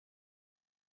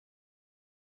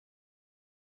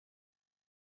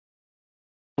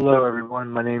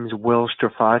everyone. My name is Will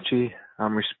Strafacci.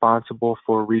 I'm responsible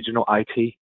for regional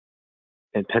IT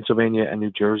in Pennsylvania and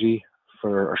New Jersey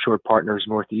for Assured Partners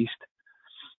Northeast.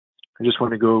 I just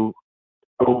want to go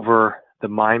over the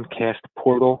Mimecast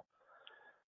portal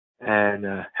and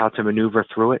how to maneuver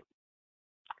through it.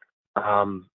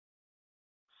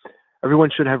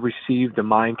 Everyone should have received the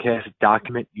Mimecast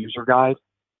document user guide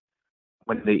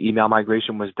when the email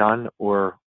migration was done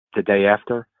or the day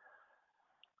after.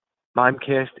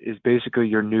 Mimecast is basically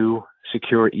your new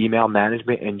secure email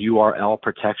management and URL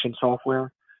protection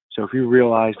software. So if you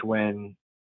realized when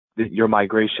your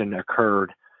migration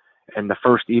occurred and the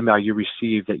first email you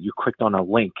received that you clicked on a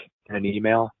link in an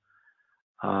email,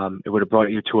 it would have brought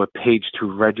you to a page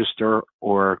to register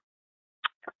or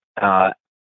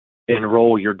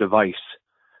enroll your device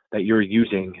that you're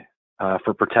using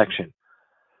for protection.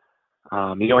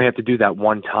 You only have to do that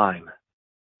one time.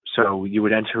 So you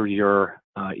would enter your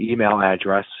email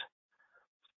address.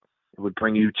 It would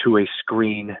bring you to a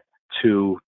screen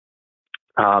to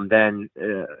then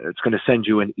it's going to send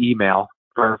you an email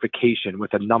verification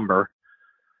with a number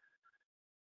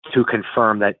to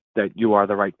confirm that you are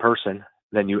the right person.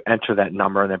 Then you enter that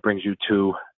number and that brings you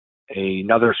to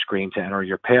another screen to enter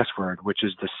your password, which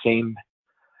is the same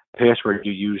password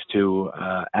you use to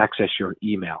access your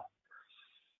email.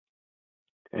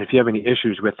 And if you have any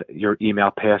issues with your email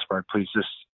password, please just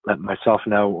let myself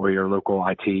know or your local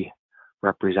IT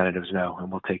representatives know,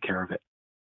 and we'll take care of it.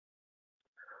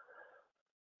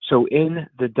 So in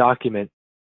the document,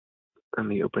 let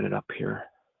me open it up here,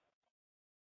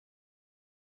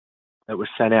 that was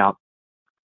sent out,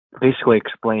 basically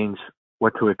explains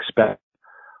what to expect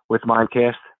with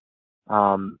Mimecast.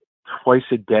 Twice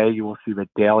a day, you will see the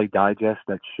daily digest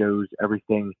that shows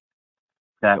everything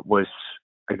that was,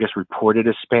 I guess, reported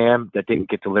as spam that didn't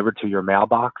get delivered to your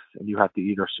mailbox, and you have to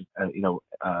either,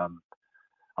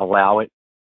 allow it,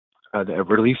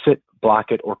 release it,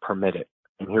 block it, or permit it.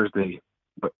 And here's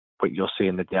what you'll see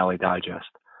in the daily digest.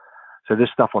 So this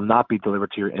stuff will not be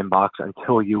delivered to your inbox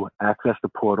until you access the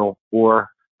portal or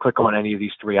click on any of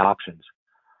these three options.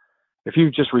 If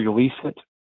you just release it,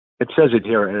 it says it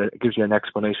here, it gives you an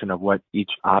explanation of what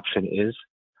each option is.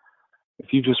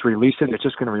 If you just release it, it's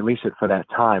just going to release it for that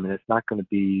time, and it's not going to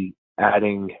be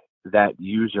adding that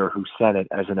user who sent it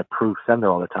as an approved sender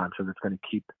all the time. So it's going to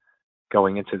keep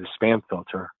going into the spam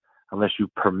filter unless you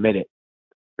permit it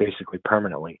basically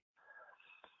permanently.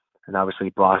 And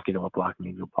obviously blocking or blocking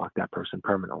means you'll block that person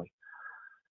permanently.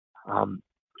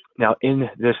 Now in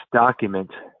this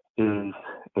document is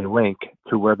a link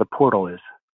to where the portal is.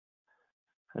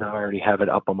 And I already have it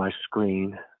up on my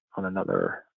screen on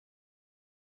another.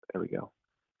 There we go.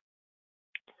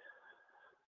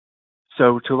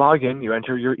 So to log in, you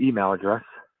enter your email address.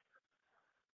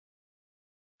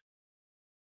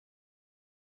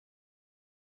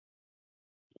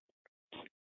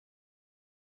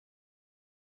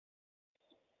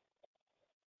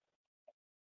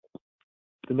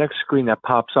 The next screen that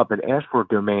pops up, it asks for a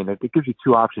domain. It gives you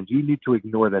two options. You need to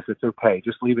ignore this. It's okay.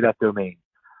 Just leave it at domain.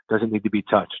 Doesn't need to be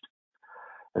touched.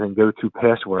 And then go to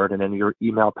password and then your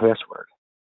email password.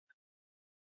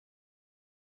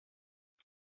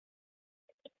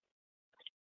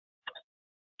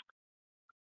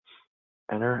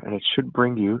 Enter, and it should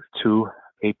bring you to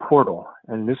a portal.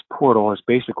 And this portal is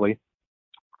basically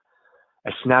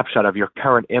a snapshot of your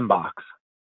current inbox.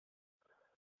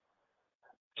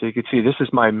 So you can see this is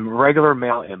my regular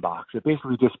mail inbox. It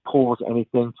basically just pulls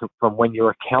anything from when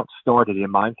your account started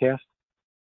in Mimecast.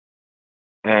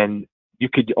 And you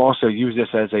could also use this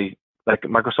as like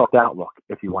Microsoft Outlook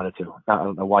if you wanted to. I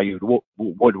don't know why you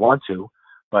would want to,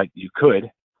 but you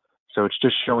could. So it's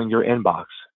just showing your inbox.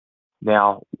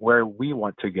 Now, where we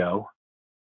want to go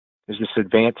is this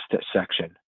advanced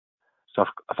section. So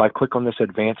if I click on this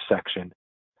advanced section,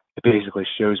 it basically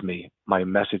shows me my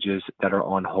messages that are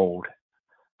on hold.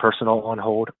 Personal on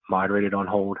hold, moderated on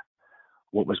hold,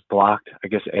 what was blocked. I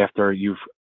guess after you've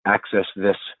accessed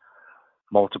this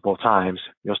multiple times,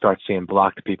 you'll start seeing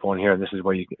blocked people in here. And this is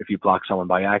where if you block someone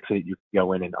by accident, you can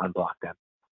go in and unblock them.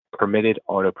 Permitted,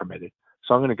 auto permitted.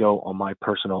 So I'm going to go on my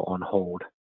personal on hold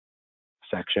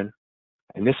section.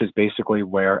 And this is basically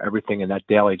where everything in that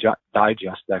daily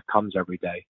digest that comes every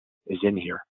day is in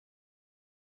here.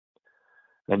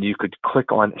 And you could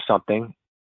click on something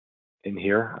in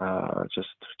here,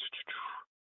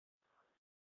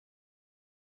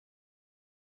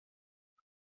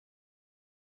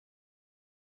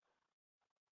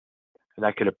 and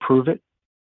I could approve it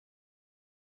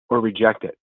or reject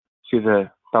it. See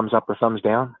the thumbs up or thumbs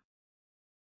down?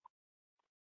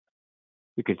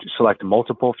 You could select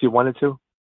multiple if you wanted to.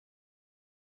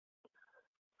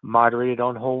 Moderated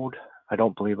on hold. I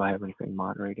don't believe I have anything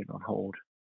moderated on hold.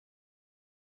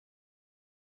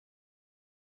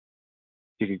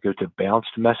 You could go to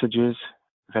bounced messages.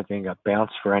 If anything got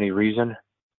bounced for any reason, it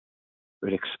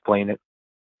would explain it.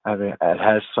 It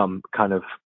has some kind of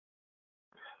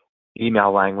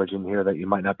email language in here that you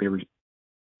might not be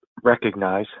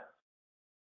recognize.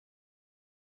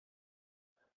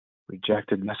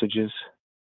 Rejected messages,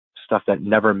 stuff that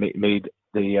never made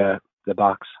the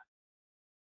box.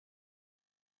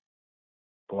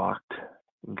 Blocked.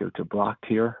 You can go to blocked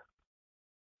here.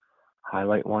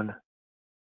 Highlight one.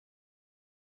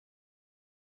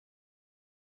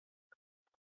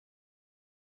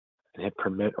 And hit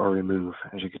permit or remove,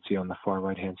 as you can see on the far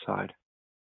right-hand side.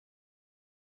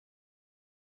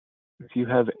 If you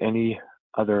have any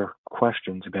other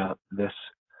questions about this,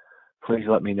 please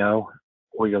let me know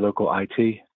or your local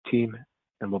IT team,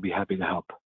 and we'll be happy to help.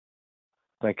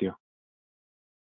 Thank you.